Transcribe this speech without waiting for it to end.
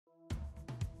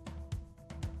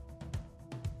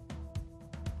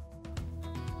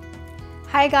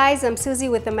Hi guys, I'm Susie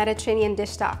with the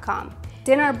MediterraneanDish.com.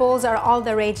 Dinner bowls are all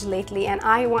the rage lately, and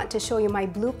I want to show you my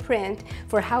blueprint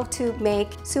for how to make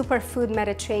superfood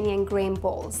Mediterranean grain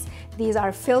bowls. These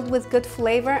are filled with good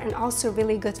flavor and also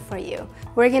really good for you.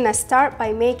 We're gonna start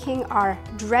by making our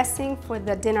dressing for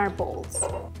the dinner bowls.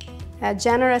 A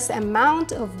generous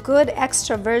amount of good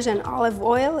extra virgin olive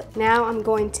oil. Now I'm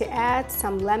going to add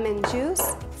some lemon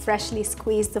juice, freshly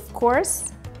squeezed of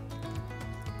course.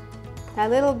 A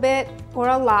little bit or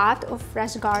a lot of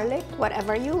fresh garlic,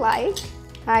 whatever you like.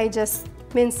 I just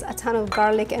mince a ton of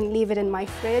garlic and leave it in my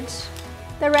fridge.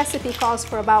 The recipe calls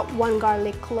for about 1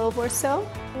 garlic clove or so.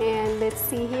 And let's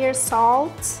see here,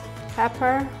 salt,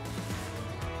 pepper,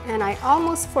 and I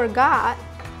almost forgot,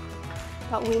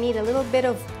 but we need a little bit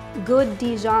of good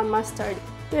Dijon mustard.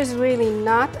 There's really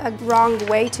not a wrong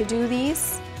way to do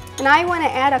these. And I want to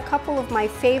add a couple of my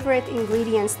favorite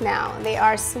ingredients now. They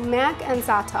are sumac and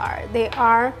za'atar. They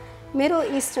are Middle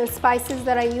Eastern spices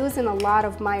that I use in a lot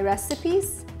of my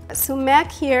recipes.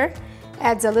 Sumac here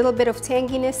adds a little bit of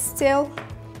tanginess still.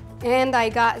 And I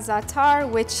got za'atar,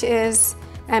 which is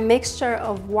a mixture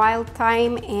of wild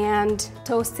thyme and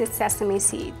toasted sesame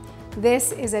seed.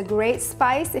 This is a great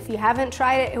spice. If you haven't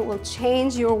tried it, it will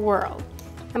change your world.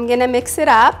 I'm gonna mix it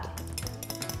up.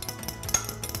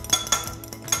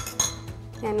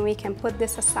 And we can put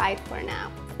this aside for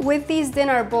now. With these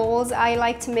dinner bowls, I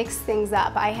like to mix things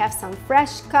up. I have some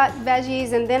fresh cut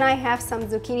veggies, and then I have some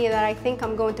zucchini that I think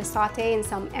I'm going to saute in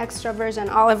some extra virgin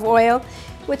olive oil,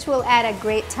 which will add a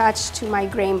great touch to my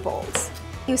grain bowls.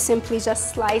 You simply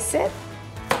just slice it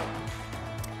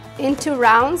into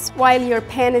rounds while your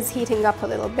pan is heating up a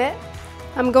little bit.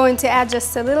 I'm going to add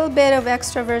just a little bit of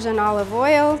extra virgin olive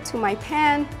oil to my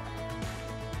pan.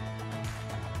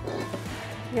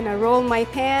 I'm gonna roll my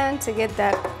pan to get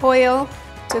that oil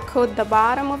to coat the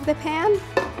bottom of the pan.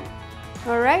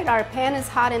 All right, our pan is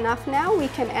hot enough now. We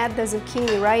can add the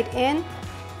zucchini right in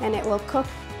and it will cook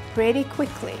pretty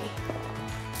quickly.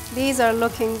 These are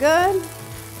looking good.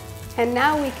 And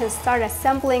now we can start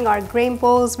assembling our grain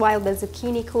bowls while the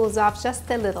zucchini cools off just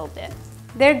a little bit.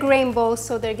 They're grain bowls,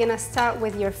 so they're gonna start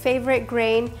with your favorite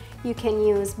grain. You can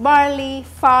use barley,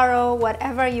 farro,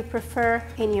 whatever you prefer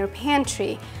in your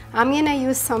pantry. I'm gonna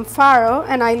use some farro,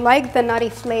 and I like the nutty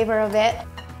flavor of it.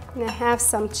 I'm gonna have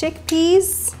some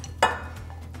chickpeas.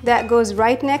 That goes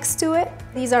right next to it.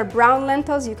 These are brown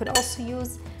lentils. You could also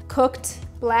use cooked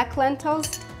black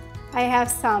lentils. I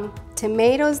have some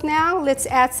tomatoes now. Let's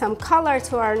add some color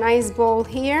to our nice bowl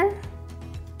here.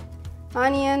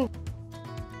 Onion.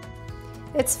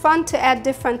 It's fun to add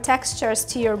different textures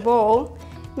to your bowl.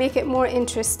 Make it more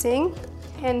interesting.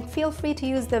 And feel free to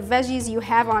use the veggies you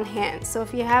have on hand. So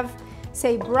if you have,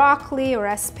 say, broccoli or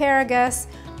asparagus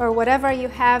or whatever you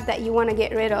have that you want to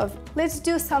get rid of. Let's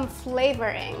do some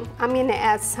flavoring. I'm going to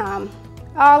add some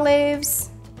olives,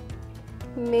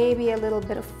 maybe a little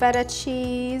bit of feta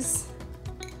cheese.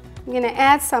 I'm going to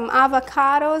add some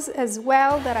avocados as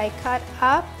well that I cut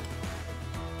up.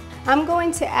 I'm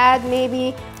going to add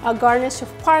maybe a garnish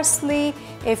of parsley.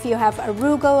 If you have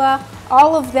arugula,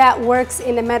 all of that works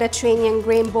in a Mediterranean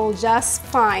grain bowl just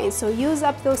fine. So use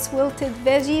up those wilted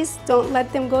veggies, don't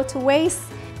let them go to waste.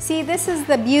 See, this is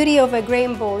the beauty of a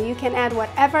grain bowl. You can add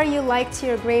whatever you like to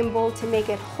your grain bowl to make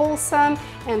it wholesome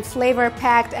and flavor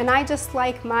packed. And I just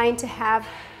like mine to have,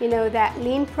 you know, that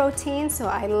lean protein. So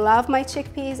I love my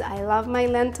chickpeas, I love my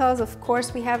lentils. Of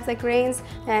course, we have the grains.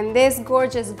 And this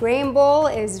gorgeous grain bowl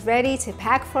is ready to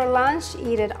pack for lunch.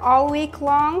 Eat it all week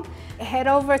long. Head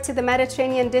over to the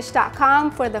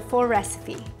MediterraneanDish.com for the full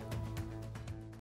recipe.